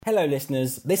Hello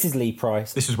listeners, this is Lee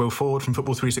Price. This is Will Ford from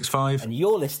Football 365. And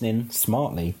you're listening,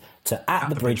 smartly, to At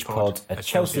the Bridge Pod, a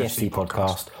Chelsea FC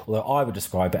podcast, although I would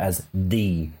describe it as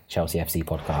the Chelsea FC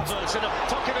podcast. It's in a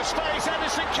pocket of space,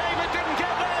 Anderson came and didn't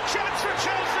get there, chance for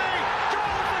Chelsea, goal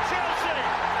for Chelsea,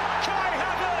 Kai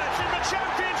Havertz in the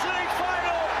Champions League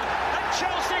final, and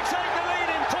Chelsea take the lead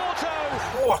in Porto.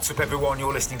 What's up everyone,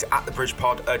 you're listening to At the Bridge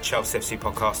Pod, a Chelsea FC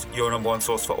podcast, your number one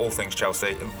source for all things Chelsea.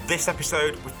 In this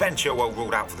episode, with Ben Chilwell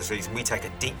ruled out for the season, we take a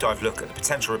deep dive look at the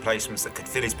potential replacements that could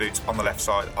fill his boots on the left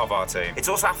side of our team. It's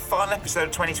also our final episode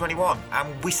of 2021,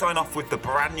 and we sign off with the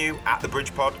brand new At the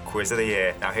Bridge Pod Quiz of the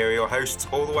Year. Now here are your hosts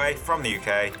all the way from the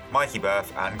UK, Mikey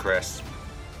Burff and Chris.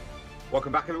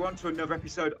 Welcome back everyone to another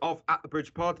episode of At the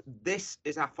Bridge Pod. This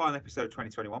is our final episode of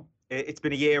 2021. It's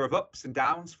been a year of ups and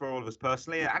downs for all of us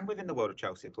personally and within the world of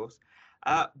Chelsea, of course.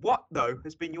 What, though,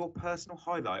 has been your personal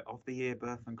highlight of the year,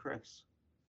 Burff and Chris?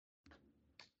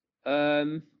 That's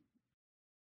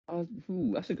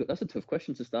a tough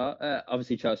question to start.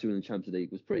 Obviously, Chelsea winning the Champions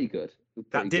League was pretty good.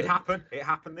 That did happen. It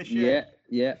happened this year.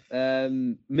 Yeah.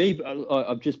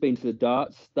 I've just been to the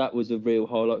darts. That was a real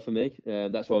highlight for me.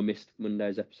 That's why I missed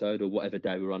Monday's episode or whatever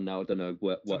day we're on now. I don't know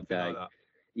what day. Like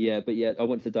I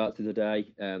went to the darts the other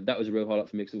day. That was a real highlight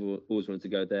for me because I've always wanted to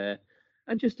go there.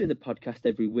 And just doing the podcast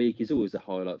every week is always a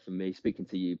highlight for me, speaking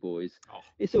to you boys.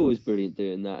 It's always brilliant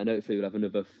doing that. And hopefully we'll have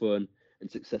another fun and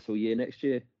successful year next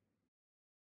year.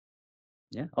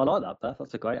 Yeah, I like that, Beth.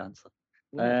 That's a great answer.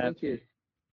 Well, thank you.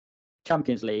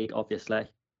 Champions League, obviously,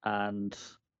 and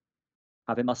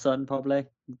having my son probably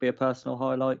would be a personal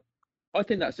highlight. I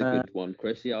think that's a good one,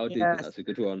 Chris. Yeah, I do think that's a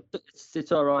good one.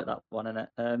 It's all right, that one, isn't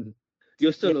it?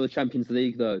 You're still at the Champions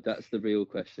League, though. That's the real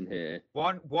question here.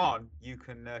 One, you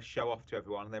can show off to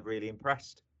everyone, and they're really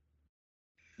impressed.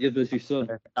 Yeah, there's your son.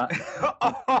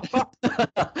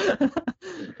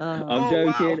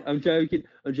 I'm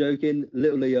joking.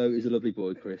 Little Leo is a lovely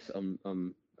boy, Chris. I'm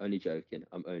only joking.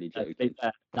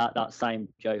 That same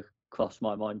joke crossed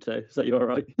my mind too. So you're all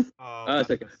right. That's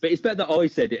okay. But it's better that I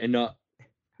said it and not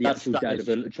the actual dad of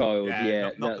a child.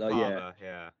 Not the father.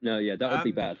 No, that would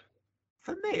be bad.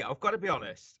 For me, I've got to be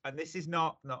honest, and this is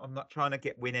not I'm not trying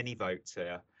to win any votes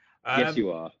here. Yes,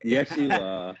 you are. Yes, you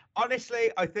are.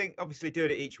 Honestly, I think obviously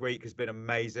doing it each week has been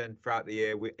amazing throughout the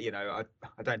year. I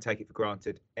don't take it for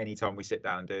granted anytime we sit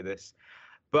down and do this.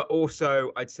 But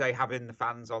also, I'd say having the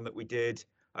fans on that we did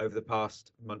over the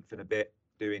past month and a bit,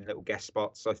 doing little guest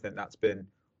spots, I think that's been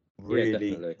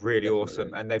really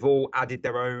awesome. And they've all added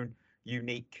their own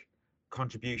unique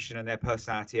contribution and their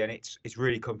personality, and it's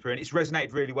really come through. And it's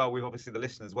resonated really well with obviously the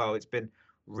listeners as well. It's been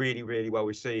really, really well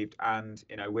received. And,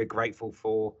 we're grateful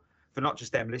for not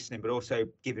just them listening, but also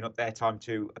giving up their time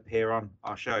to appear on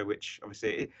our show, which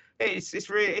obviously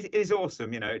it is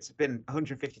awesome. It's been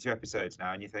 152 episodes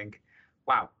now, and you think,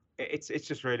 wow, it's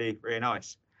just really, really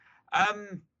nice.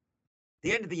 The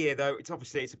end of the year, though, it's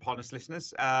upon us,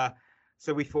 listeners.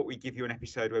 So we thought we'd give you an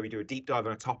episode where we do a deep dive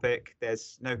on a topic.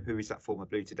 There's no Who Is That Former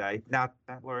Blue today. Now,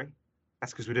 don't worry.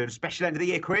 That's because we're doing a special end of the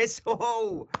year quiz.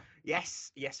 Oh,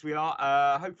 yes, we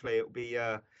are. Hopefully it'll be.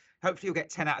 Hopefully you'll get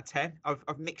 10 out of 10.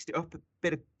 I've mixed it up, a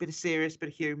bit of serious, bit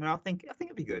of humour. I think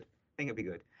it'll be good.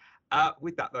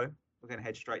 With that though, we're going to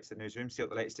head straight to the newsroom, see what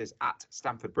the latest is at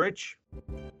Stamford Bridge.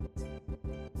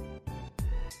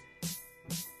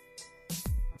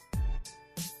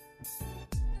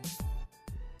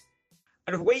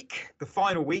 Another week, the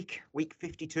final week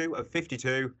 52 of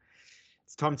 52.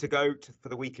 It's time to go for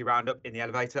the weekly roundup in the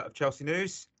elevator of Chelsea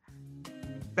news.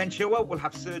 Ben Chilwell will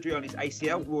have surgery on his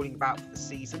ACL, ruling him out for the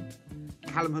season.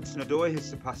 Callum Hudson-Odoi has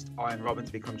surpassed Ian Robben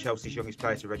to become Chelsea's youngest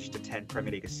player to register 10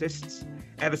 Premier League assists.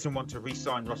 Everton want to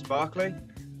re-sign Ross Barkley.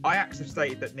 Ajax have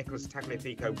stated that Nicolas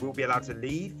Tagliafico will be allowed to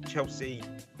leave. Chelsea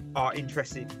are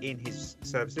interested in his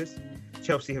services.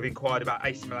 Chelsea have inquired about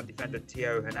AC Milan defender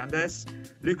Theo Hernandez.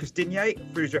 Lucas Digne,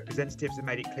 through his representatives, have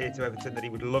made it clear to Everton that he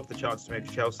would love the chance to move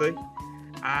to Chelsea.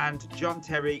 And John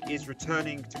Terry is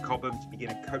returning to Cobham to begin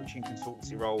a coaching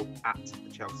consultancy role at the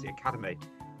Chelsea Academy.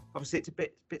 Obviously, it's a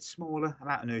bit smaller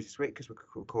amount of news this week because we're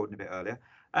recording a bit earlier.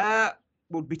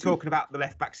 We'll be talking about the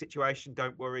left-back situation,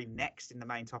 don't worry, next in the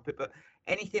main topic. But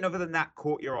anything other than that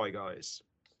caught your eye, guys?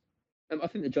 I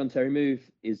think the John Terry move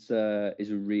is a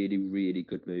really, really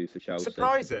good move for Chelsea.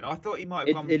 Surprising. I thought he might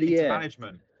have gone into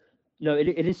management. No, it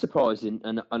is surprising.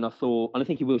 And I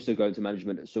think he will still go into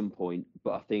management at some point.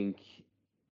 But I think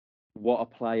what a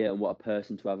player and what a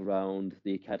person to have around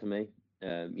the academy.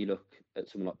 You look at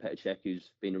someone like Petr Cech,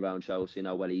 who's been around Chelsea and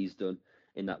how well he's done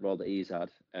in that role that he's had.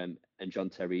 And John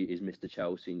Terry is Mr.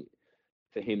 Chelsea.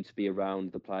 For him to be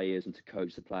around the players and to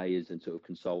coach the players and sort of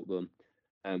consult them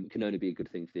can only be a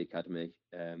good thing for the academy.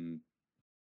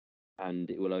 and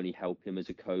it will only help him as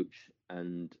a coach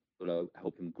and will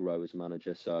help him grow as a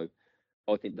manager. So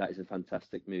I think that is a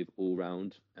fantastic move all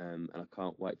round, and I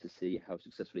can't wait to see how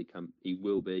successful he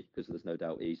will be, because there's no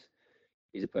doubt he's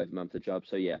a perfect man for the job.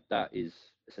 So yeah, that is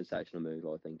a sensational move,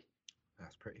 I think.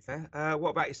 That's pretty fair. What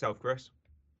about yourself, Chris?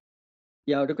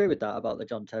 Yeah, I would agree with that about the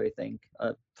John Terry thing,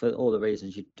 for all the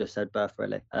reasons you just said, Beth,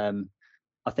 really.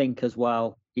 I think as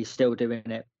well, he's still doing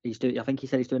it. I think he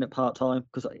said he's doing it part-time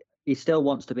because he still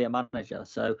wants to be a manager.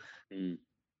 So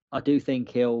I do think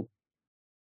he'll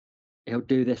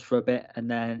do this for a bit, and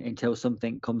then until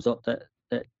something comes up that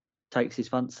takes his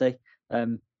fancy.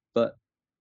 But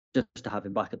just to have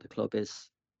him back at the club is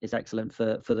excellent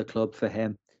for the club, for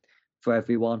him, for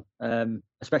everyone,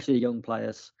 especially the young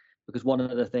players, because one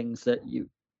of the things that you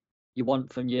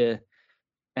want from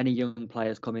any young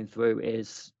players coming through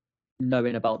is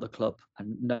knowing about the club,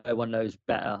 and no one knows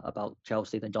better about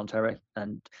Chelsea than John Terry,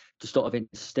 and to sort of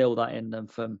instill that in them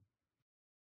from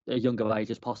a younger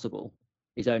age as possible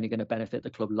is only going to benefit the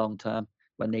club long term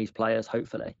when these players,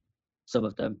 hopefully, some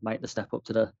of them make the step up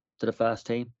to the first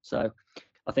team. So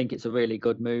I think it's a really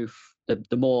good move.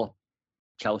 The more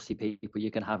Chelsea people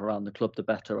you can have around the club, the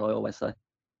better, I always say.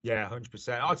 Yeah,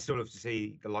 100%. I'd still love to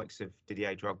see the likes of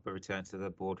Didier Drogba return to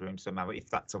the boardroom somehow, if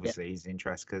that's obviously his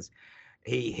interest, because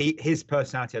his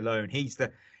personality alone, he's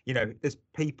the, there's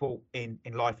people in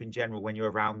life in general, when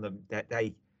you're around them, that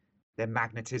their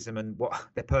magnetism and what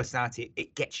their personality,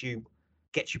 it gets you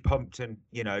pumped, and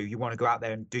you want to go out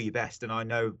there and do your best. And I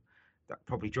know that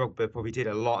probably Drogba probably did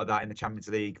a lot of that in the Champions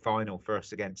League final for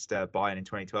us against Bayern in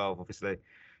 2012, obviously.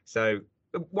 So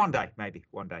one day, maybe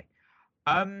one day.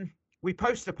 We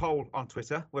posted a poll on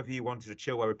Twitter whether you wanted a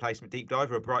Chilwell replacement deep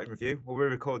dive or a Brighton review. Well, we're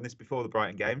recording this before the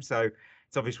Brighton game, so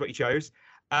it's obvious what you chose.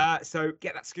 So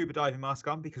get that scuba diving mask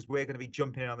on, because we're going to be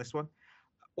jumping in on this one.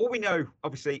 All we know,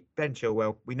 obviously, Ben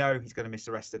Chilwell, we know he's going to miss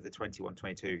the rest of the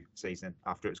 21-22 season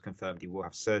after it was confirmed he will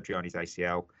have surgery on his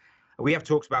ACL. We have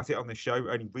talked about it on the show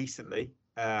only recently,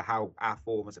 how our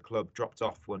form as a club dropped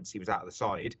off once he was out of the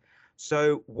side.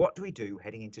 So what do we do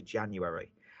heading into January?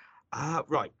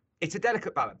 Right. It's a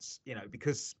delicate balance,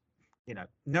 because,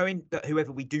 knowing that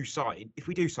whoever we do sign, if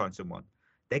we do sign someone,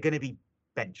 they're going to be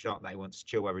benched, aren't they, once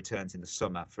Chilwell returns in the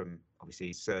summer from, obviously,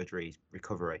 his surgery,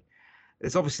 recovery.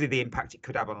 There's obviously the impact it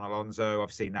could have on Alonso.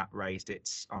 I've seen that raised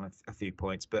on a few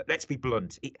points. But let's be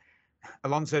blunt.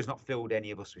 Alonso's not filled any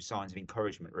of us with signs of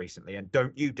encouragement recently. And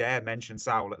don't you dare mention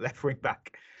Saul at left wing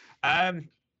back.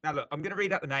 Now, look, I'm going to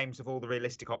read out the names of all the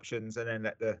realistic options, and then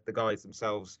let the guys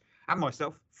themselves and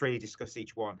myself freely discuss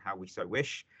each one how we so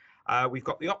wish. We've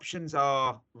got the options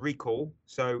are recall.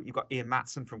 So you've got Ian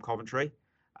Maatsen from Coventry,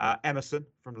 Emerson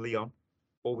from Lyon,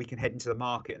 or we can head into the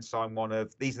market and sign one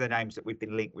of, these are the names that we've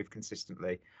been linked with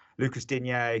consistently: Lucas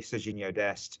Digne, Sergino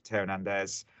Dest, Theo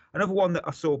Hernandez. Another one that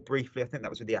I saw briefly, I think that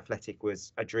was with The Athletic,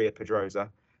 was Adria Pedrosa.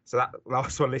 So that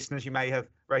last one, listeners, you may have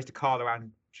raised a Carlo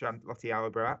and Charlotte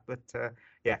eyebrow at, but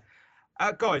yeah.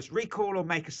 Guys, recall or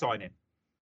make a signing?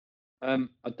 I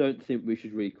don't think we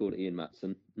should recall Ian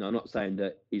Maatsen. No, I'm not saying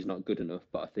that he's not good enough,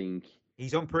 but I think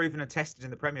he's unproven and tested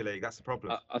in the Premier League. That's the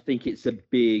problem. I think it's a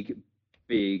big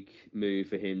move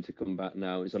for him to come back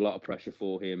now. It's a lot of pressure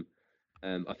for him.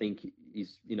 I think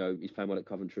he's playing well at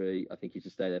Coventry. I think he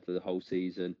should stay there for the whole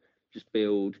season. Just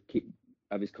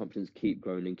have his confidence, keep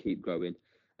growing and keep growing.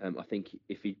 I think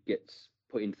if he gets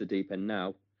put into the deep end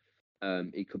now,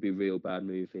 it could be a real bad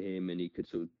move for him, and he could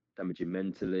sort of damage him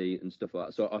mentally and stuff like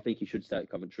that. So I think he should stay at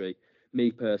Coventry.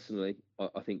 Me personally,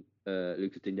 I think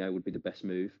Lucas Digne would be the best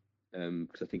move,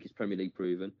 because I think he's Premier League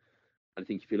proven. And I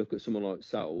think if you look at someone like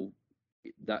Saul,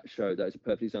 that is a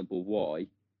perfect example of why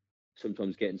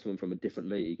sometimes getting someone from a different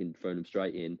league and throwing them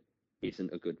straight in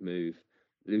isn't a good move.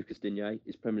 Lucas Digne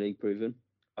is Premier League proven.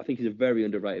 I think he's a very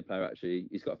underrated player, actually.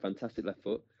 He's got a fantastic left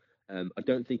foot. I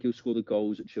don't think he'll score the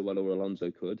goals that Chilwell or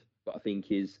Alonso could, but I think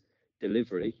his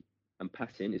delivery and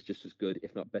passing is just as good,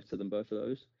 if not better, than both of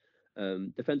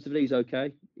those. Defensively, he's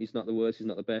okay. He's not the worst, he's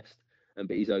not the best,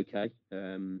 but he's okay.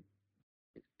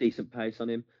 Decent pace on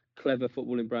him, clever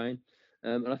footballing brain.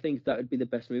 And I think that would be the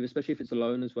best move, especially if it's a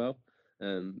loan as well.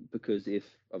 Because if,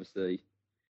 obviously,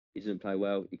 he doesn't play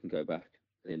well, he can go back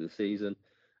at the end of the season,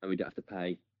 and we don't have to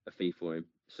pay a fee for him.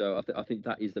 So I think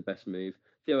that is the best move.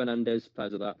 Theo Hernandez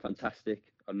plays with that, fantastic.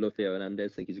 I love Theo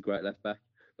Hernandez. I think he's a great left back.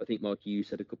 But I think, Mark, you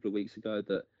said a couple of weeks ago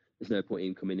that there's no point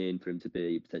in coming in for him to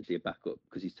be potentially a backup,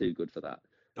 because he's too good for that.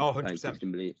 Oh,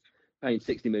 100%. Paying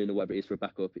 60 million or whatever it is for a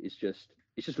backup is just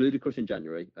ludicrous in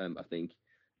January, I think.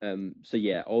 So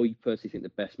yeah, I personally think the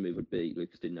best move would be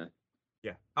Lucas Digne.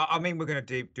 Yeah, I mean, we're going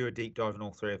to do a deep dive on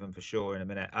all three of them for sure in a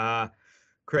minute.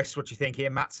 Chris, what do you think here?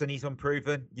 Maatsen, he's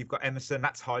unproven. You've got Emerson.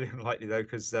 That's highly unlikely, though,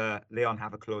 because Leon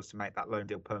have a clause to make that loan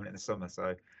deal permanent in the summer.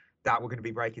 So that we're going to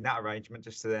be breaking that arrangement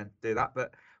just to then do that.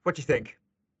 But what do you think?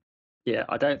 Yeah,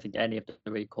 I don't think any of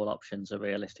the recall options are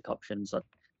realistic options. I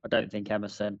don't think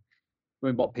Emerson. I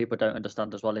mean, what people don't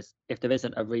understand as well is if there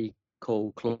isn't a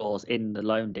recall clause in the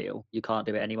loan deal, you can't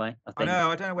do it anyway. I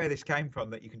don't know where this came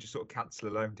from, that you can just sort of cancel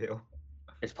a loan deal.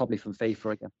 It's probably from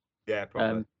FIFA again. Yeah,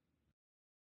 probably.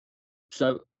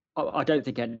 So I don't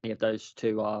think any of those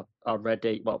two are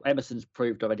ready. Well, Emerson's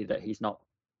proved already that he's not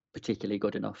particularly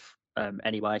good enough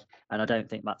anyway, and I don't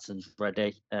think Maatsen's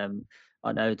ready.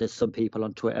 I know there's some people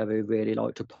on Twitter who really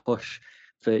like to push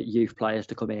for youth players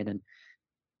to come in, and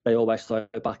they always throw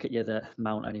back at you that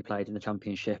Mount only played in the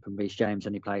Championship and Reece James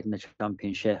only played in the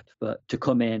Championship. But to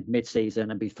come in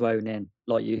mid-season and be thrown in,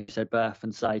 like you said, Berth,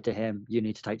 and say to him, you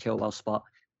need to take Chilwell's spot,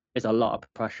 is a lot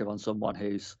of pressure on someone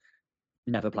who's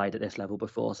never played at this level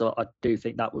before. So I do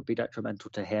think that would be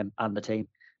detrimental to him and the team.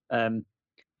 I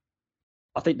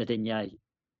think the Digne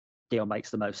deal makes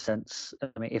the most sense.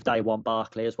 I mean, if they want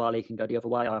Barkley as well, he can go the other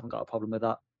way. I haven't got a problem with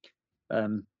that.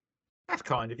 That's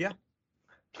kind of, yeah.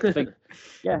 I think,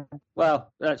 yeah.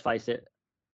 Well, let's face it.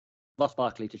 Lost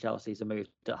Barkley to Chelsea is a move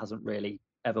that hasn't really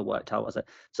ever worked out, has it?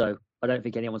 So I don't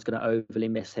think anyone's going to overly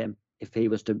miss him if he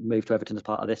was to move to Everton as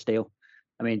part of this deal.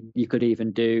 I mean, you could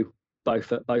even do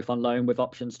both on loan with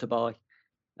options to buy.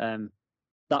 That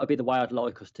would be the way I'd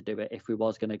like us to do it. If we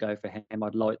was going to go for him,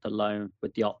 I'd like the loan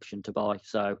with the option to buy.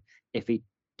 So if he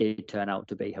did turn out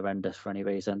to be horrendous for any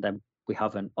reason, then we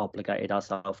haven't obligated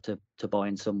ourselves to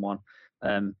buying someone.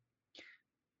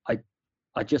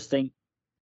 I just think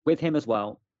with him as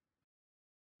well,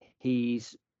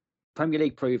 he's Premier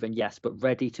League proven, yes, but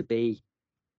ready to be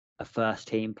a first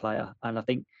team player. And I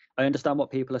think I understand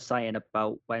what people are saying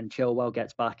about when Chilwell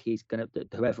gets back,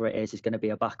 whoever it is going to be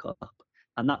a backup,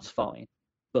 and that's fine.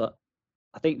 But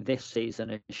I think this season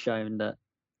has shown that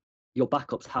your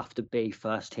backups have to be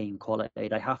first team quality.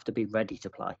 They have to be ready to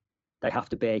play. They have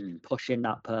to be pushing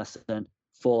that person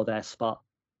for their spot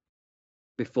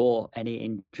before any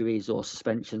injuries or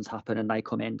suspensions happen and they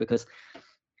come in. Because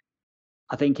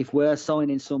I think if we're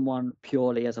signing someone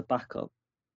purely as a backup,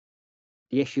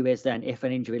 the issue is then if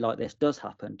an injury like this does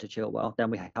happen to Chilwell,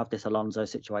 then we have this Alonso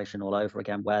situation all over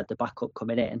again where the backup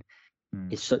coming in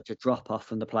is such a drop-off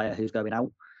from the player who's going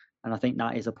out. And I think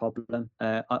that is a problem.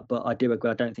 But I do agree,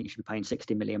 I don't think you should be paying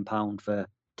 £60 million for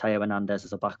Theo Hernandez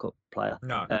as a backup player.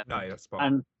 No, that's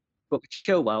fine. But with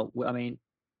Chilwell, I mean,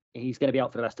 he's going to be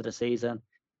out for the rest of the season.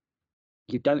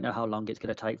 You don't know how long it's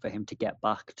going to take for him to get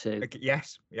back to...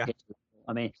 Yes, yeah.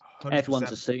 I mean, 100%.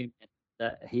 Everyone's assuming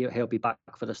that he'll be back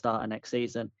for the start of next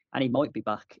season, and he might be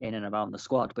back in and around the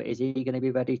squad, but is he going to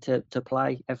be ready to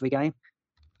play every game?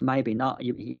 Maybe not.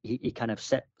 He kind of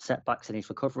setbacks in his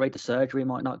recovery. The surgery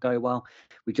might not go well.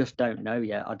 We just don't know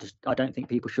yet. I don't think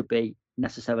people should be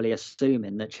necessarily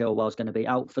assuming that Chilwell's going to be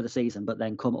out for the season, but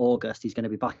then come August he's going to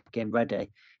be back in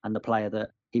ready and the player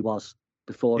that he was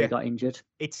before he got injured.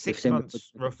 It's 6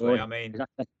 months roughly. I mean,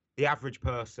 exactly. The average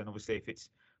person, obviously, if it's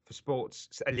for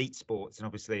sports, elite sports, and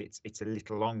obviously it's a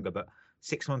little longer, but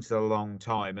 6 months is a long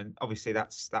time, and obviously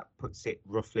that puts it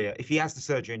roughly. If he has the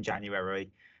surgery in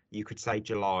January, you could say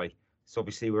July. So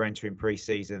obviously we're entering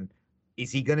pre-season.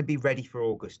 Is he going to be ready for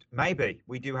August? Maybe.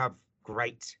 We do have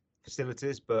great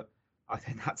facilities, but I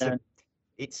think that's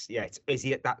is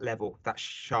he at that level, that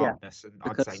sharpness? And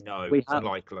I'd say no, it's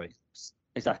unlikely.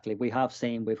 Exactly. We have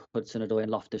seen with Hudson-Odoi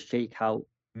and Loftus-Cheek how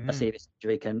a serious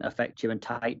injury can affect you and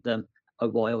take them a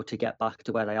while to get back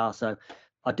to where they are. So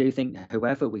I do think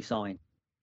whoever we sign,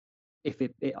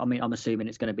 I'm assuming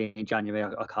it's going to be in January.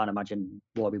 I can't imagine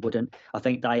why we wouldn't. I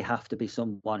think they have to be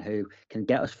someone who can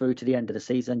get us through to the end of the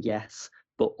season, yes,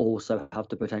 but also have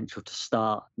the potential to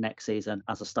start next season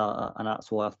as a starter. And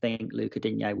that's why I think Luca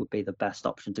Digne would be the best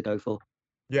option to go for.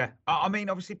 Yeah. I mean,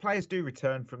 obviously players do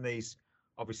return from these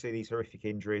horrific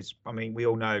injuries. I mean, we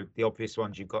all know the obvious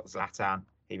ones. You've got Zlatan.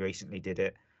 He recently did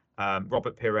it.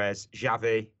 Robert Pires,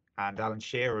 Xavi, and Alan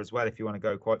Shearer as well, if you want to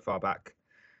go quite far back.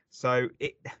 So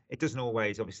it doesn't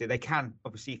always, obviously. They can,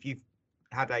 obviously, if you've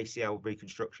had ACL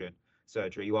reconstruction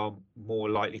surgery, you are more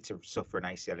likely to suffer an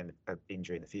ACL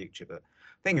injury in the future. But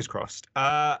fingers crossed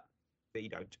that you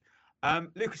don't.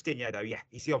 Lucas Digne, though, yeah,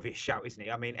 he's the obvious shout, isn't he?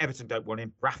 I mean, Everton don't want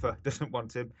him. Rafa doesn't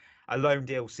want him. A loan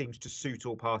deal seems to suit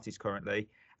all parties currently.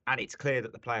 And it's clear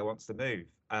that the player wants to move.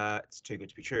 It's too good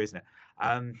to be true, isn't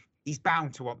it? He's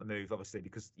bound to want the move, obviously,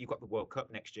 because you've got the World Cup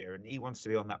next year and he wants to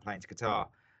be on that plane to Qatar.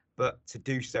 But to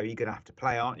do so, you're going to have to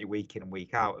play, aren't you, week in and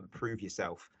week out and prove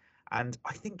yourself. And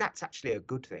I think that's actually a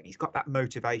good thing. He's got that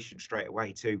motivation straight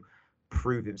away to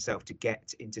prove himself to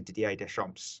get into Didier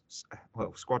Deschamps'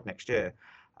 squad next year.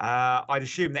 I'd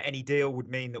assume that any deal would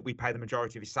mean that we pay the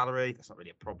majority of his salary. That's not really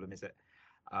a problem, is it?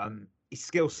 His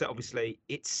skill set, obviously,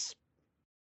 it's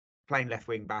playing left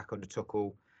wing back under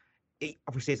Tuchel.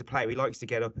 Obviously, as a player, he likes to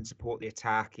get up and support the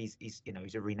attack. He's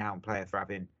a renowned player for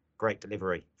having great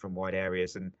delivery from wide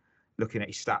areas. And looking at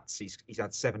his stats, he's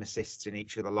had 7 assists in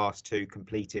each of the last 2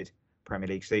 completed Premier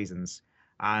League seasons.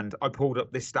 And I pulled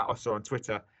up this stat I saw on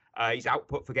Twitter. His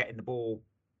output for getting the ball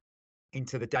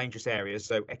into the dangerous areas,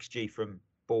 so XG from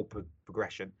ball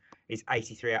progression, is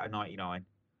 83 out of 99.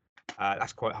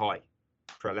 That's quite high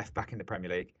for a left back in the Premier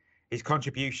League. His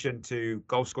contribution to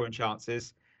goal scoring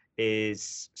chances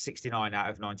is 69 out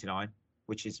of 99,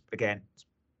 which is, again,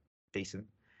 decent.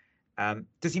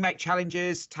 Does he make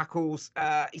challenges, tackles?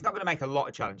 He's not going to make a lot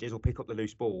of challenges or pick up the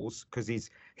loose balls because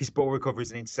his ball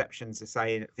recoveries and interceptions are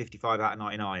saying 55 out of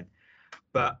 99.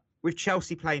 But with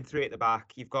Chelsea playing 3 at the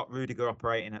back, you've got Rudiger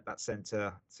operating at that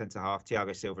centre half,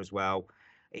 Thiago Silva as well.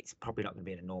 It's probably not going to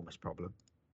be an enormous problem.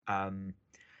 I'm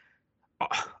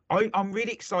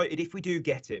really excited if we do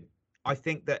get him. I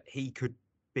think that he could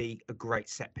be a great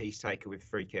set piece taker with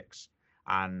free kicks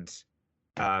and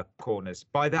corners.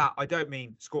 By that, I don't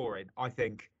mean scoring. I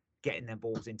think getting them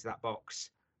balls into that box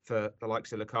for the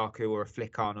likes of Lukaku or a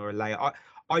flick on or a layer.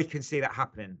 I can see that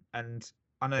happening. And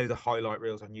I know the highlight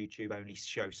reels on YouTube only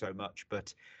show so much,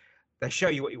 but they show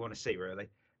you what you want to see, really.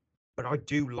 But I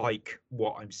do like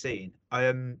what I'm seeing.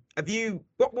 What do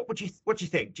you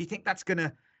think? Do you think that's going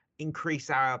to increase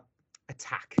our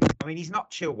attack? I mean, he's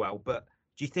not Chilwell, but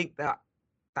do you think that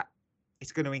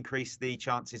it's going to increase the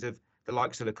chances of the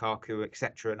likes of Lukaku,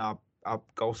 etc., and our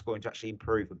goal scoring to actually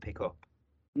improve and pick up?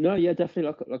 No, yeah,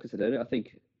 definitely. Like I said earlier, I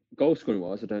think goal scoring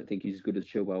wise, I don't think he's as good as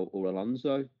Chilwell or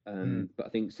Alonso. But I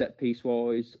think set piece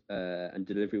wise and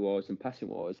delivery wise and passing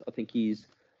wise, I think he's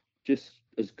just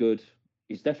as good.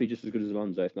 He's definitely just as good as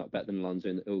Alonso, if not better than Alonso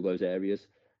in all those areas.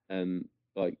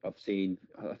 Like I've seen,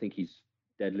 I think he's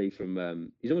deadly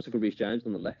from. He's almost like a Reece James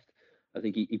on the left. I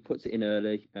think he puts it in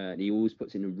early, and he always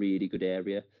puts it in a really good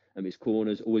area. His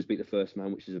corners always beat the first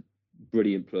man, which is a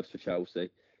brilliant plus for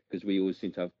Chelsea because we always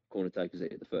seem to have corner takers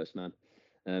that hit the first man.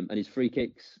 And his free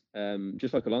kicks,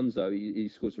 just like Alonso, he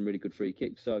scored some really good free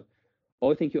kicks. So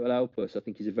I think it will help us. I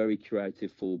think he's a very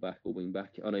creative fullback or wing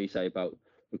back. I know you say about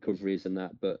recoveries and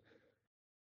that, but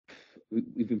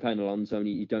we've been playing Alonso, and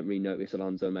you don't really notice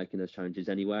Alonso making those challenges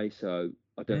anyway. So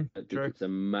I don't think it's a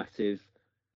massive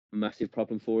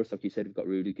problem for us. Like you said, we've got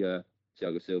Rudiger,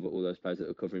 Thiago Silva, all those players that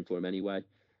are covering for him anyway.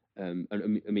 And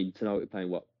I mean, tonight we're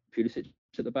playing Pulisic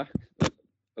at the back,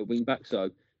 a wing back, so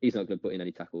he's not going to put in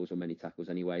any tackles or many tackles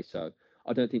anyway. So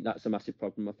I don't think that's a massive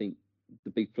problem. I think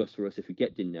the big plus for us, if we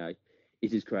get Digne,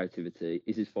 is his creativity,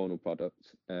 is his final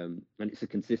product, and it's the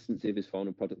consistency of his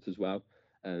final product as well.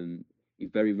 He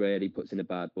very rarely puts in a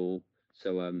bad ball.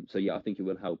 So yeah, I think it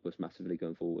will help us massively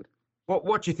going forward.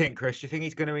 What do you think, Chris? Do you think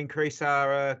he's going to increase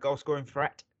our goal scoring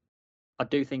threat? I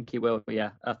do think he will. Yeah,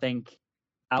 I think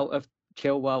out of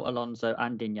Chilwell, Alonso,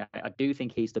 and Digne, I do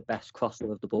think he's the best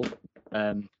crosser of the ball.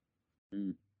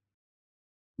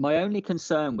 My only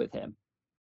concern with him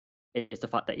is the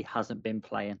fact that he hasn't been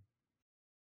playing,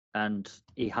 and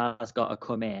he has got to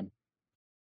come in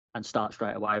and start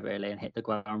straight away, really, and hit the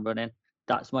ground running.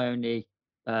 That's my only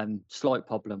slight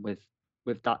problem with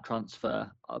that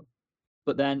transfer.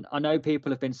 But then I know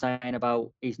people have been saying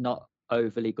about he's not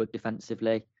overly good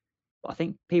defensively. But I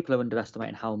think people are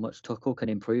underestimating how much Tuchel can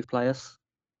improve players.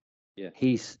 Yeah,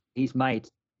 he's made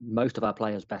most of our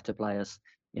players better players.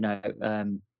 You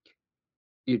know,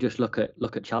 you just look at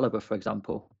Chalobah, for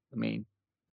example. I mean,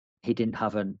 he didn't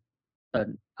have an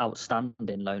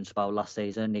outstanding loan spell last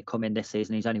season. He come in this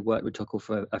season. He's only worked with Tuchel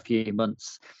for a few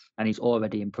months, and he's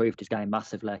already improved his game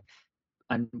massively.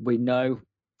 And we know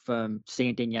from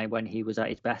seeing Digne when he was at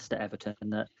his best at Everton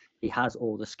that he has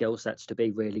all the skill sets to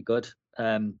be really good.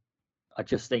 I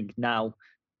just think now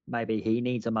maybe he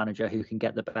needs a manager who can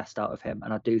get the best out of him,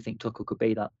 and I do think Tuchel could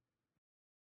be that.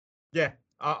 Yeah,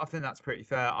 I think that's pretty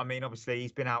fair. I mean, obviously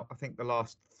he's been out, I think the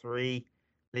last 3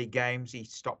 league games he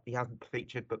hasn't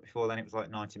featured, but before then it was like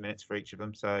 90 minutes for each of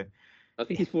them. So I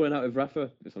think he's falling out with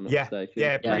Rafa, if I'm not mistaken.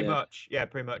 Yeah, pretty much. Yeah,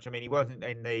 pretty much. I mean,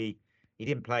 he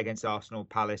didn't play against Arsenal,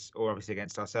 Palace, or obviously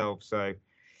against ourselves. So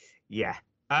yeah.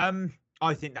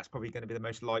 I think that's probably going to be the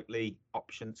most likely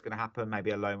option that's going to happen.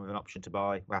 Maybe a loan with an option to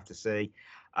buy. We'll have to see.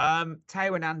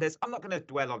 Theo Hernandez, I'm not going to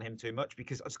dwell on him too much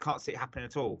because I just can't see it happening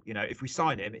at all. You know, if we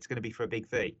sign him, it's going to be for a big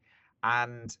fee.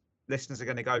 And listeners are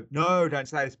going to go, no, don't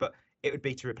say this, but it would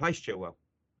be to replace Chilwell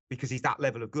because he's that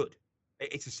level of good.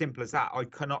 It's as simple as that. I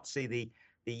cannot see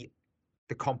the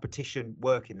competition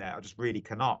working there. I just really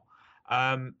cannot.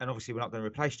 And obviously, we're not going to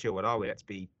replace Chilwell, are we? Let's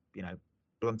be,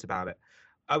 blunt about it.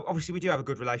 Obviously, we do have a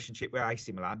good relationship with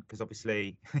AC Milan because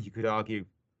obviously, you could argue,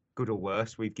 good or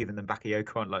worse, we've given them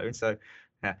Bakayoko on loan. So,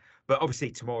 yeah. But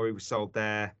obviously, Tomori was sold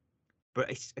there. But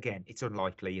it's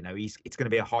unlikely. It's going to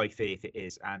be a high fee if it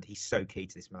is, and he's so key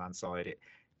to this Milan side.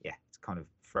 It's kind of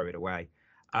throw it away.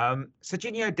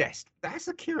 Sergino Dest, that's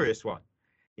a curious one.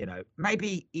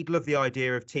 Maybe he'd love the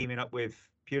idea of teaming up with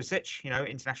Pulisic.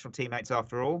 International teammates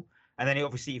after all. And then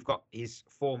obviously you've got his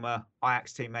former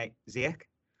Ajax teammate Ziyech.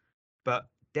 But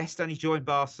Dest only joined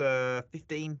Barca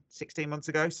 15, 16 months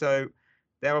ago, so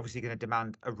they're obviously going to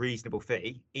demand a reasonable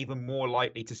fee, even more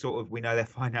likely to we know their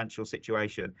financial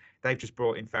situation. They've just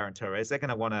brought in Ferran Torres. They're going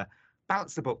to want to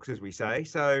balance the books, as we say.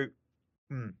 So,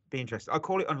 be interesting. I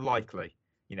call it unlikely,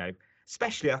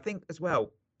 especially I think as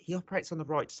well, he operates on the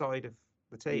right side of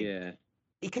the team. Yeah.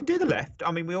 He can do the left.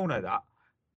 I mean, we all know that.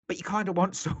 But you kind of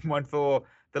want someone for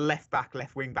the left back,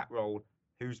 left wing back role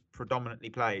who's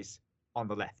predominantly plays on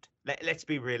the left. Let's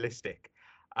be realistic.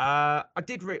 I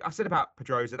said about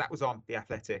Pedrosa, that was on The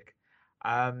Athletic.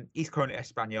 He's currently at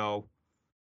Espanyol.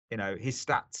 His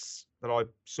stats that I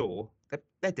saw,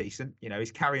 they're decent.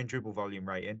 His carry and dribble volume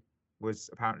rating was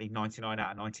apparently 99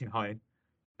 out of 99.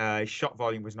 His shot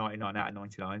volume was 99 out of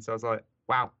 99. So I was like,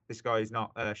 wow, this guy is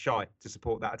not shy to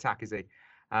support that attack, is he?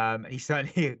 He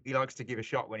certainly he likes to give a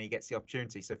shot when he gets the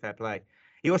opportunity, so fair play.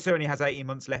 He also only has 18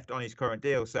 months left on his current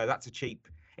deal, so that's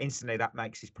instantly that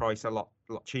makes his price a lot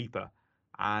cheaper.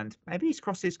 And maybe his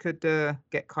crosses could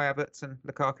get Kai Havertz and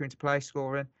Lukaku into play,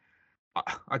 scoring.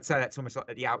 I'd say that's almost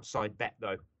like the outside bet,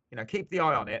 though. Keep the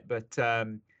eye on it, but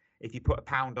if you put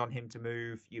 £1 on him to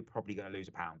move, you're probably going to lose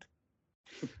 £1.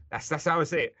 That's how I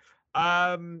see it.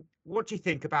 What do you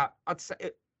think about?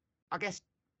 I guess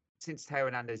since Theo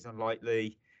Hernandez is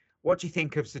unlikely, what do you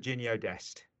think of Sergino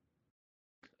Dest?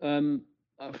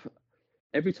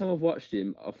 Every time I've watched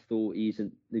him, I've thought he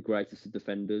isn't the greatest of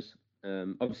defenders.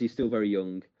 Obviously, he's still very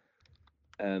young.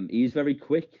 He's very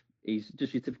quick. He's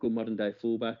just your typical modern day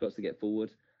fullback, likes to get forward.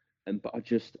 But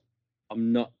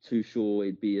I'm not too sure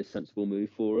it'd be a sensible move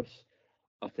for us.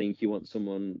 I think you want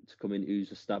someone to come in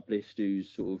who's established,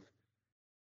 who's sort of,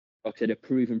 like I said, a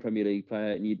proven Premier League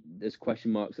player. And there's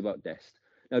question marks about Dest.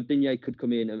 Now, Digne could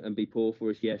come in and be poor for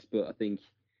us, yes, but I think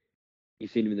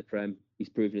you've seen him in the Prem. He's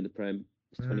proven in the Prem.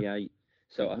 He's 28.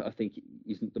 So I think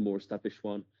he's the more established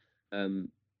one.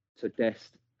 So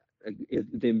Dest,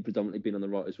 them predominantly being on the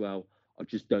right as well, I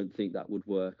just don't think that would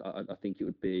work. I think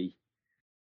it'd be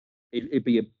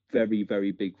a very,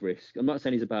 very big risk. I'm not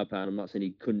saying he's a bad player. I'm not saying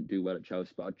he couldn't do well at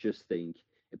Chelsea, but I just think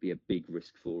it'd be a big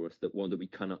risk for us, that we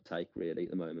cannot take really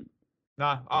at the moment.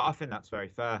 No, I think that's very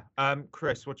fair.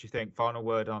 Chris, what do you think? Final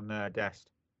word on Dest?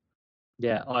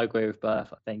 Yeah, I agree with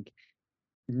Berth. I think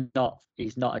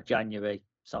he's not a January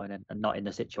signing and not in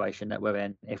the situation that we're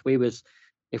in. If we was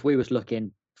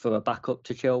looking for a backup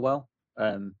to Chilwell,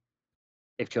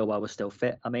 if Chilwell was still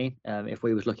fit, if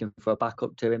we was looking for a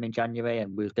backup to him in January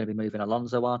and we was going to be moving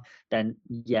Alonso on, then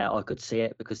yeah, I could see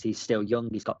it because he's still young,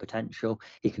 he's got potential,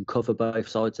 he can cover both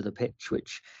sides of the pitch,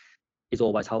 which is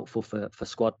always helpful for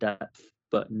squad depth,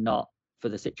 but not for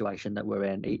the situation that we're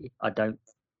in.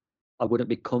 I wouldn't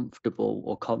be comfortable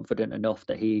or confident enough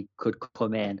that he could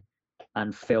come in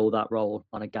and fill that role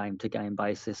on a game-to-game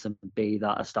basis and be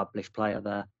that established player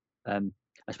there,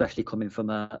 especially coming from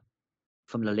La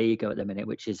Liga at the minute,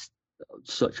 which is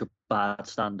such a bad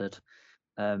standard.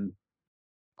 I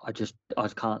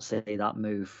can't see that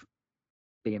move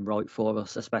being right for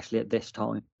us, especially at this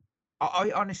time.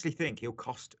 I honestly think he'll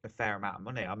cost a fair amount of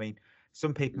money. I mean,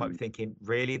 some people might be thinking,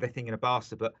 really, they're thinking of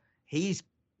Barca, but he's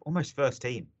almost first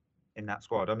team in that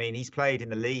squad. I mean, he's played in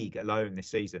the league alone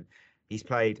this season. He's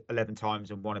played 11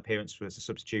 times and one appearance was a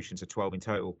substitution, so 12 in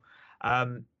total.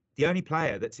 The only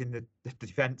player that's in the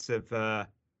defence of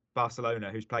Barcelona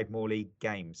who's played more league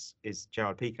games is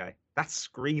Gerard Piqué. That's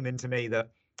screaming to me that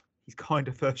he's kind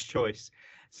of first choice.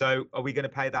 So are we going to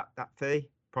pay that fee?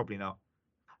 Probably not.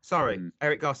 Sorry,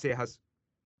 Eric Garcia has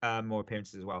more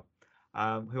appearances as well,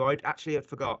 who I actually had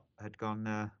forgot had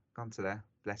gone to there.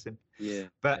 Bless him. Yeah.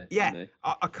 But yeah,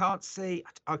 I can't see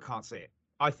it.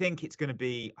 I think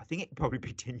it'll probably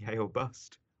be Digne or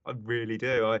bust. I really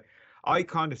do. I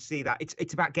kind of see that.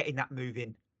 It's about getting that move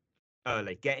in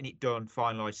early, getting it done,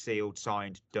 finalised, sealed,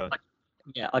 signed, done.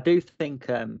 I do think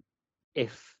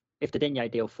if the Digne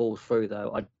deal falls through,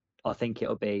 though, I think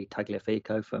it'll be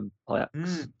Tagliafico from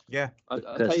Ajax. Yeah. I'll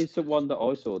tell you one that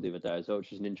I saw the other day as well,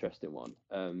 which is an interesting one.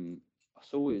 I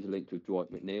saw it was linked with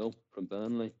Dwight McNeil from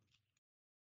Burnley,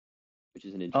 which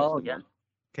is an interesting one.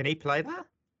 Can he play that?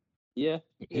 Yeah,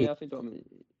 I think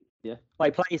Yeah. Well,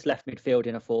 he plays left midfield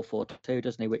in a 4-4-2,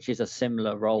 doesn't he? Which is a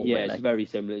similar role. Yeah, really. it's very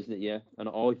similar, isn't it? Yeah, and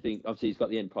I think obviously he's got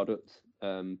the end product.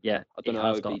 Yeah, I don't know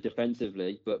how it'd be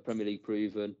defensively, but Premier League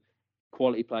proven,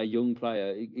 quality player, young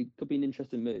player. It could be an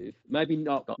interesting move. Maybe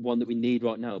not one that we need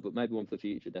right now, but maybe one for the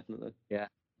future, definitely. Yeah,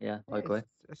 I agree.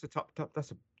 That's a top.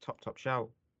 That's a top shout.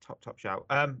 Top shout.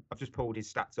 I've just pulled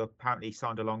his stats up. Apparently, he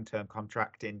signed a long-term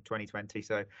contract in 2020,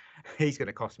 so he's going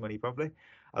to cost money, probably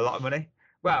a lot of money.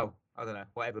 Well, I don't know,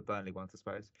 whatever Burnley wants, I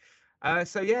suppose.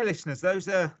 So yeah, listeners, those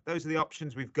are the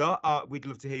options we've got. We'd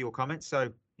love to hear your comments.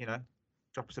 So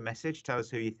drop us a message. Tell us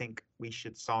who you think we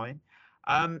should sign.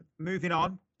 Moving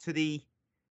on to the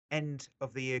end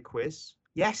of the year quiz.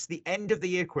 Yes, the end of the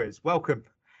year quiz. Welcome.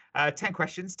 10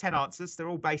 questions, 10 answers. They're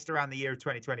all based around the year of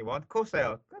 2021. Of course they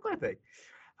are. They're going to be.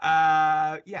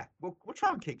 Yeah, we'll try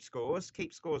and keep scores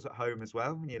at home as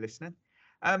well when you're listening.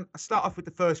 I'll start off with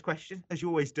the first question, as you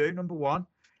always do. Number 1,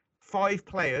 5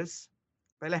 players.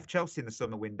 They left Chelsea in the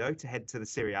summer window to head to the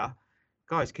Serie A.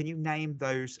 Guys, can you name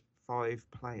those 5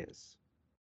 players?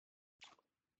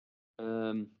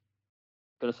 Gonna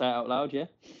say it out loud, yeah?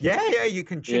 Yeah, you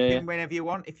can chip in whenever you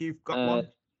want if you've got one.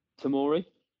 Tomori.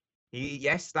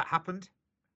 Yes, that happened.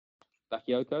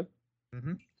 Bakayoko.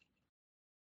 Mm-hmm.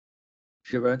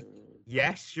 Giroud.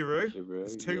 Yes, Giroud.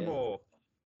 There's 2 more.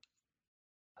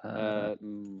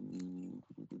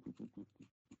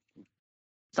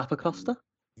 Zappacosta?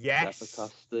 Yes.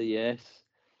 Zappacosta, yes.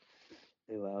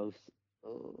 Who else?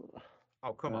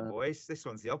 Oh, come on, boys. This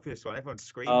one's the obvious one. Everyone's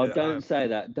screaming. Oh, don't say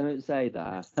that. Don't say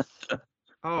that.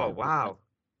 Oh, wow.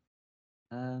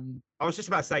 I was just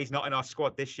about to say he's not in our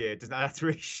squad this year. Doesn't that have to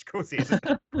reach? Of course he isn't.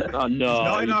 Oh, no. He's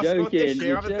not in our squad this year.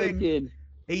 You're joking.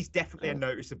 He's definitely a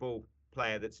noticeable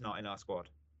player that's not in our squad.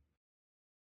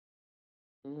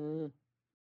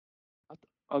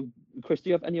 Chris, do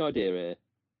you have any idea here?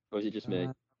 Or is it just me?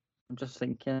 I'm just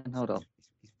thinking. Hold on.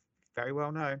 He's very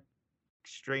well known.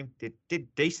 Extreme.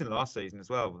 Did decent last season as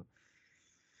well.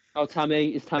 Oh,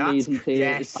 Tammy. It's Tammy, isn't he?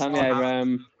 Yes. It's Tammy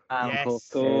Abraham. Yes. Of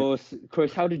course.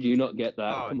 Chris, how did you not get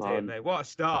that? Oh, Come on. Mate. What a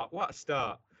start. Wow.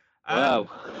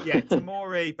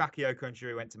 Tomori, Bakayoko and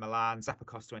Giroud went to Milan.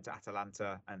 Zappacosta went to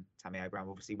Atalanta. And Tammy Abraham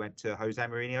obviously went to Jose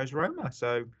Mourinho's Roma.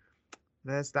 So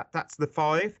there's that. That's the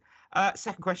 5.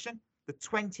 Second question. The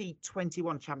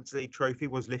 2021 Champions League trophy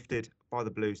was lifted by the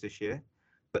Blues this year.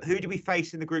 But who did we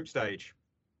face in the group stage?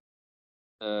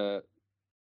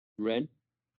 Ren.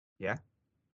 Yeah.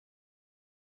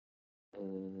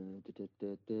 Who was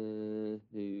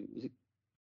it?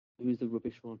 Who's the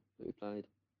rubbish one that we played?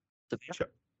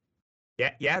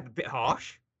 Yeah, a bit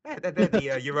harsh. Yeah, they're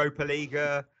the Europa League,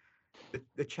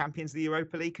 the champions of the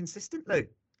Europa League consistently.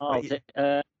 Oh, is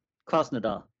it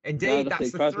Krasnodar? Indeed,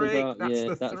 that's the 3.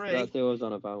 That's what I was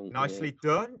on about. Nicely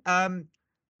done.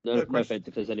 No offense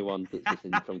if there's anyone that's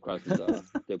listening from Krasnodar.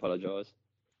 I do apologise.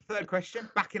 Third question.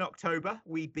 Back in October,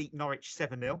 we beat Norwich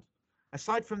 7-0.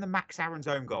 Aside from the Max Aaron's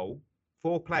own goal,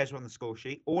 4 players were on the score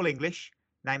sheet, all English.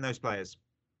 Name those players.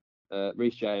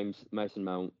 Reece James, Mason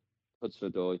Mount,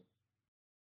 Hudson-Odoi.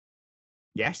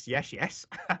 Yes. Who's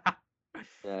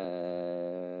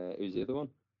the other one?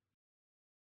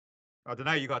 I don't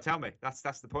know. You got to tell me. That's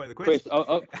the point of the Chris. quiz.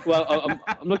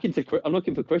 I'm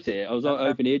looking for Chris here. I was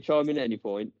hoping he'd chime in at any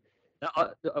point.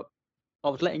 I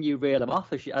was letting you reel them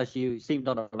off as you seemed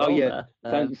on a roll. Oh yeah.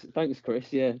 There. Thanks,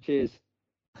 Chris. Yeah. Cheers.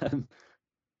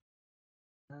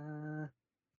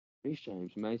 Reece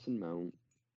James, Mason Mount,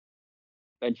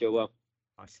 Ben Chilwell.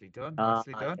 Nicely done.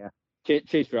 Yeah.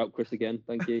 Cheers for help, Chris. Again,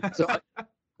 thank you. So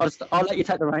I'll let you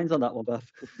take the reins on that one, Buff.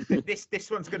 This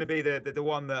one's going to be the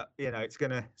one that it's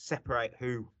going to separate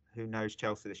who knows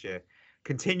Chelsea this year.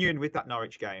 Continuing with that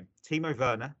Norwich game, Timo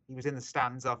Werner. He was in the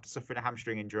stands after suffering a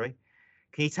hamstring injury.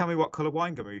 Can you tell me what colour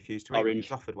wine gum he refused to eat? Orange.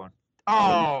 He was offered one.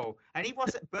 Oh, and he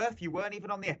was at birth. You weren't even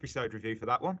on the episode review for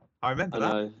that one. I remember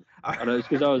that. I know. It's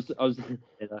because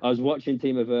I was watching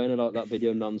Timo Werner like that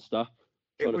video non-stop,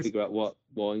 trying to figure out what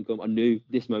wine gum. I knew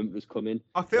this moment was coming.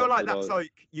 I feel like that's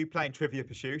like you playing Trivia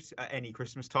Pursuit at any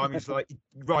Christmas time. It's like,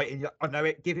 right, I know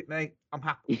it. Give it me. I'm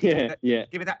happy. Yeah.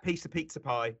 Give me that piece of pizza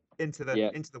pie into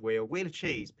the wheel of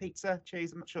cheese, pizza,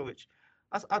 cheese. I'm not sure which.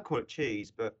 I call it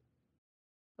cheese, but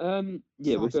we'll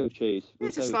go with cheese.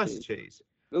 It's a slice of cheese.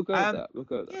 We'll go with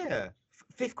that. Yeah.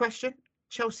 Fifth question.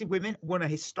 Chelsea women won a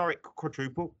historic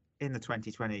quadruple in the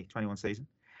 2020-21 season.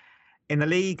 In the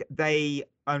league, they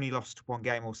only lost 1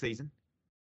 game all season.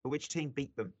 But which team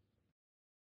beat them?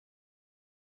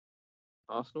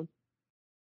 Arsenal?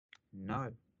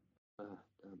 No.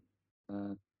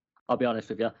 I'll be honest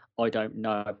with you. I don't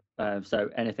know. So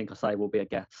anything I say will be a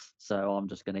guess. So I'm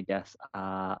just going to guess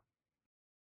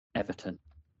Everton.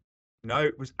 No,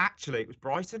 it was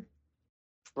Brighton.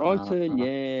 Brighton,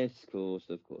 yes, of course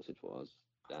it was.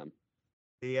 Damn.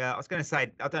 I was going to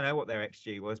say, I don't know what their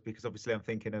XG was because obviously I'm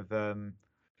thinking of,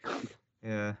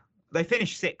 yeah, they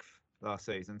finished 6th last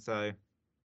season, so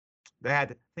I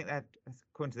think they had,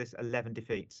 according to this, 11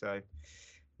 defeats. So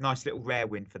nice little rare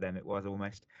win for them. It was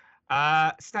almost.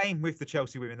 Staying with the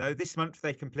Chelsea women though, this month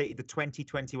they completed the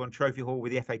 2021 Trophy Haul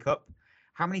with the FA Cup.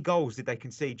 How many goals did they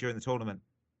concede during the tournament?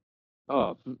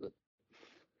 Oh,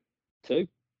 2.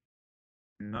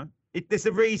 No, there's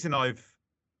a reason I've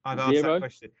asked 0? that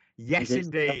question. Yes,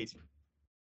 indeed.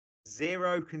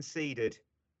 0 conceded.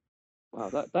 Wow,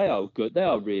 they are good. They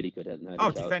are really good, aren't they?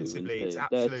 Oh, defensively, it's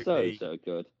absolutely they're so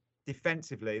good.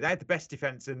 Defensively, they had the best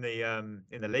defense in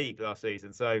the league last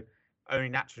season. So only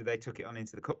naturally they took it on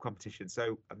into the cup competition.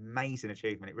 So amazing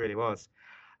achievement, it really was.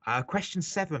 Question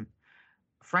 7: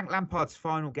 Frank Lampard's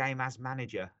final game as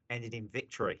manager ended in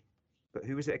victory, but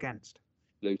who was it against?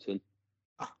 Luton.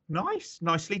 Oh,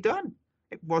 nicely done.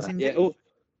 It was indeed. Yeah,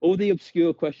 all the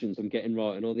obscure questions I'm getting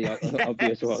right, and all the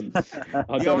obvious ones.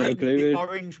 I don't have a clue. The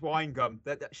orange wine gum,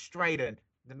 that straight in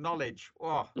the knowledge.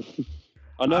 Oh.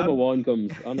 I know my wine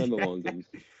gums.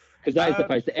 Because that is the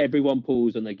place that everyone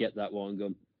pulls when they get that wine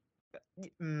gum.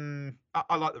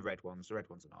 I like the red ones. The red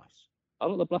ones are nice. I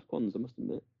like the black ones, I must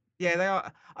admit. Yeah, they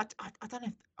are. I don't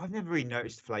know. I've never really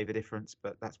noticed the flavour difference,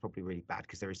 but that's probably really bad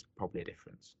because there is probably a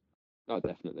difference. Oh,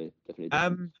 definitely.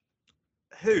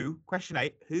 Question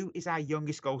 8, who is our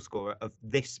youngest goal scorer of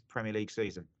this Premier League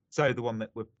season? So the one that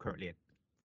we're currently in.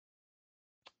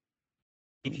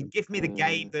 If you give me the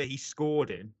game that he scored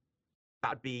in,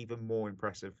 that'd be even more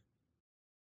impressive.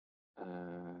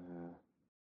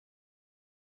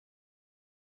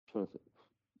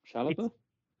 Chalobah?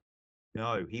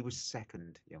 No, he was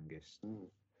second youngest. I'm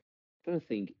trying to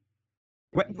think.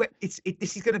 This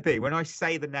is going to be, when I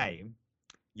say the name,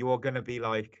 you are going to be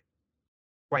like,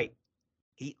 wait,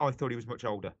 I thought he was much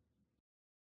older.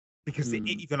 Because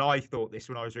even I thought this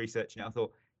when I was researching it. I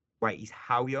thought, wait, he's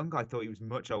how young? I thought he was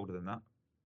much older than that.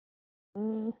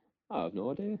 I have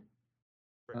no idea.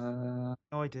 No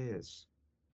ideas.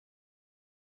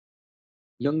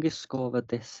 Youngest scorer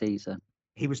this season.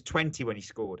 He was 20 when he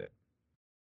scored it.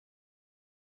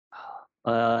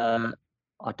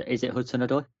 Is it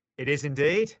Hudson-Odoi? It is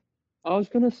indeed. I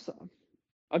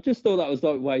just thought that was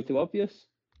like way too obvious.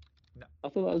 No. I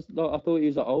thought he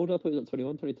was like older. I thought he was like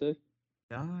 21, 22.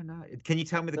 No. Can you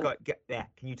tell me the guy? Yeah.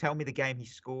 Can you tell me the game he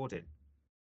scored in?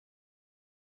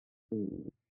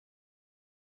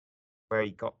 Where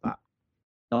he got that?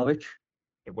 Norwich.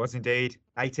 It was indeed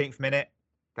 18th minute.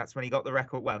 That's when he got the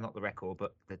record. Well, not the record,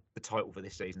 but the title for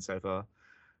this season so far.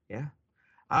 Yeah.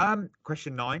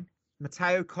 Question 9.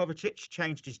 Mateo Kovacic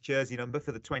changed his jersey number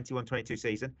for the 21-22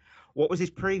 season. What was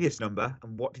his previous number,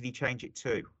 and what did he change it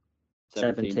to?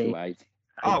 17 to 8.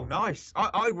 Oh, nice.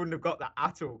 I wouldn't have got that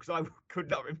at all because I could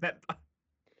not remember.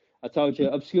 I told you,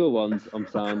 obscure ones I'm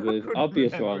sound with,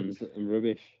 obvious ones I'm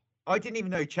rubbish. I didn't even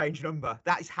know he changed number.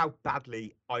 That is how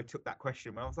badly I took that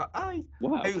question. When I was like, oh,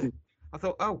 wow. I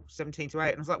thought, 17 to 8.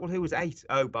 And I was like, well, who was 8?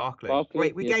 Oh, Barkley.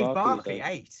 Wait, we gave gave Barkley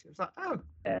 8. It was like, oh.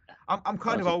 Yeah. I'm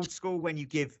kind of old school when you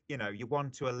give, your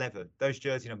 1 to 11. Those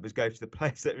jersey numbers go to the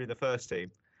players that are in the first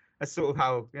team. That's sort of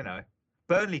how,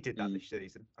 Burnley did that this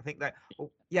season. I think I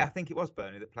think it was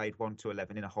Burnley that played 1 to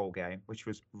 11 in a whole game, which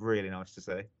was really nice to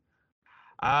see.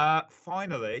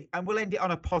 Finally, and we'll end it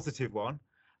on a positive one.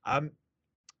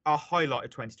 Our highlight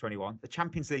of 2021, the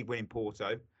Champions League win in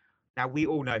Porto. Now, we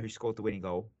all know who scored the winning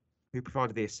goal. Who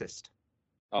provided the assist?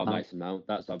 Oh, Mason Mount.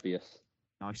 That's obvious.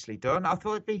 Nicely done. I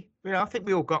thought it'd be. I think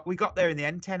we got there in the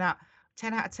end. 10 out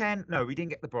of 10. No, we didn't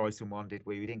get the Bryson one, did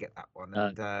we? We didn't get that one.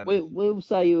 And we'll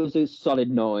say it was a solid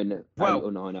 9. 8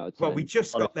 or 9 out of 10. Well, we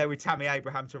just got there with Tammy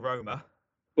Abraham to Roma.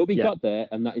 But we got there,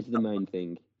 and that is the main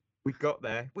thing. We got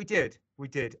there. We did.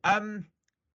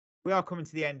 We are coming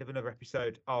to the end of another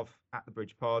episode of At the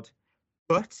Bridge Pod,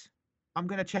 but I'm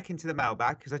going to check into the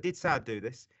mailbag because I did say I'd do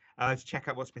this to check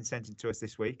out what's been sent in to us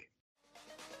this week.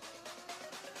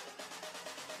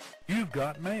 You've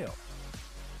got mail.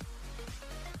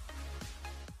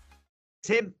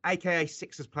 Tim, aka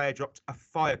Sixers player, dropped a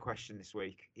fire question this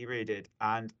week. He really did,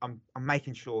 and I'm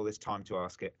making sure there's time to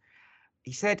ask it.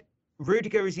 He said,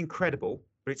 Rudiger is incredible,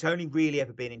 but it's only really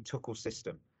ever been in Tuchel's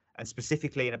system, and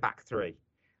specifically in a back three.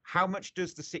 How much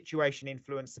does the situation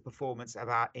influence the performance of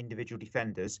our individual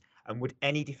defenders? And would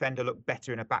any defender look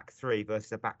better in a back three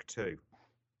versus a back two?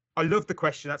 I love the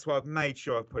question. That's why I've made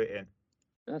sure I've put it in.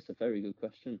 That's a very good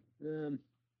question.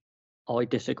 I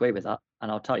disagree with that,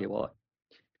 and I'll tell you why.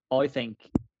 I think.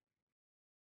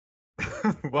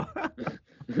 What?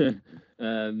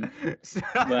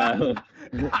 Well,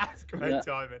 that's great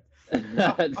timing.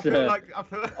 That's,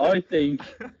 I think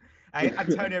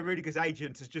Antonio Rudiger's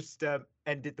agent has just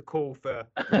ended the call for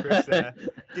Chris there.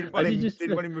 Didn't want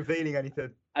him revealing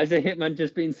anything. Has a hitman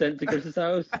just been sent to Chris's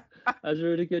house? Has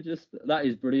Rudiger that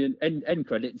is brilliant. End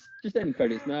credits. Just end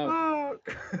credits now. Oh.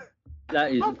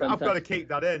 That is fantastic. I've got to keep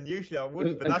that in. Usually I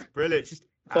wouldn't, but that's brilliant. Just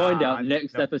find out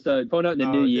next episode. Find out in the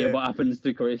new year what happens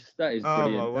to Chris. That is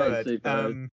brilliant. Oh, my word.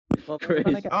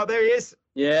 Chris. Oh, there he is.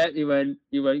 Yeah, you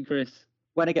went, Chris.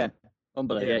 When again?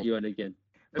 Unbelievable. Yeah, you went again.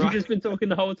 Have you just been talking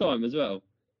the whole time as well?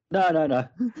 No.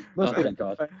 Thank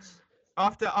God.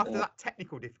 After that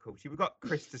technical difficulty, we've got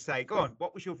Chris to say, go on,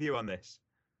 what was your view on this?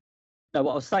 No,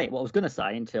 what I was going to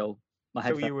say until my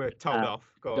head. Until you were told off.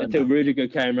 Go on. Until Rudiger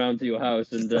came round to your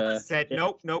house and said,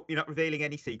 nope, you're not revealing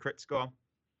any secrets. Go on.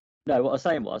 No, what I was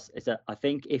saying is that I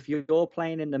think if you're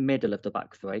playing in the middle of the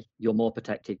back three, you're more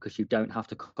protected because you don't have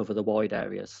to cover the wide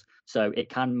areas. So it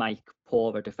can make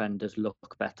poorer defenders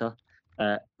look better.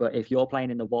 But if you're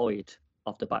playing in the wide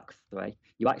of the back three,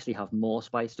 you actually have more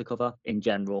space to cover in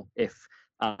general. If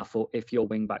your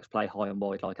wing backs play high and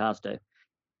wide like ours do,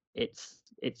 it's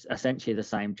essentially the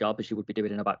same job as you would be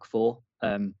doing in a back four.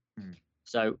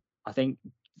 So I think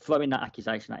throwing that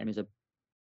accusation at him is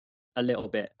a little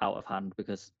bit out of hand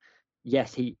because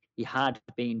yes, he had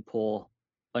been poor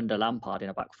under Lampard in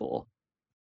a back four,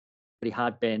 but he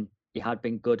had been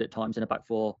good at times in a back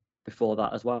four before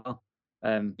that as well.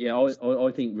 I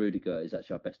think Rudiger is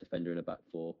actually our best defender in a back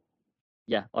four.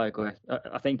 Yeah, I agree.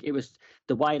 I think it was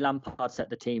the way Lampard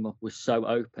set the team up was so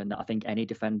open that I think any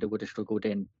defender would have struggled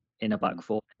in a back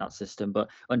four in that system. But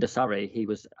under Sarri, he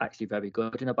was actually very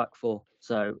good in a back four.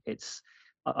 So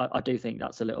I do think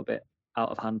that's a little bit out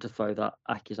of hand to throw that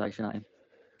accusation at him.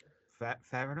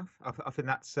 Fair enough. I think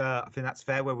that's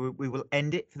fair. Where we will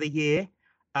end it for the year.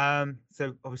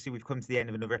 So obviously we've come to the end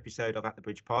of another episode of At the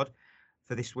Bridge Pod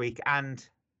for this week and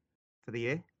for the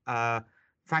year.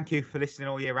 Thank you for listening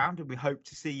all year round, and we hope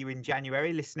to see you in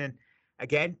January listening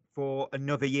again for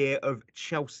another year of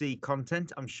Chelsea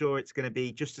content. I'm sure it's going to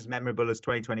be just as memorable as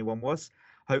 2021 was,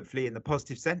 hopefully in the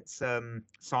positive sense.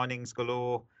 Signings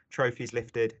galore, trophies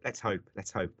lifted. Let's hope.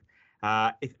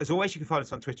 As always, you can follow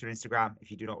us on Twitter and Instagram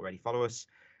if you do not already follow us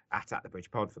at the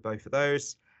Bridge Pod for both of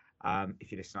those.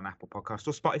 If you listen on Apple Podcast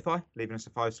or Spotify, leaving us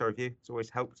a 5-star review, it's always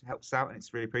helps out and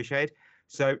it's really appreciated.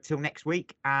 So till next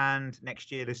week and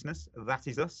next year, listeners, that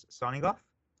is us signing off.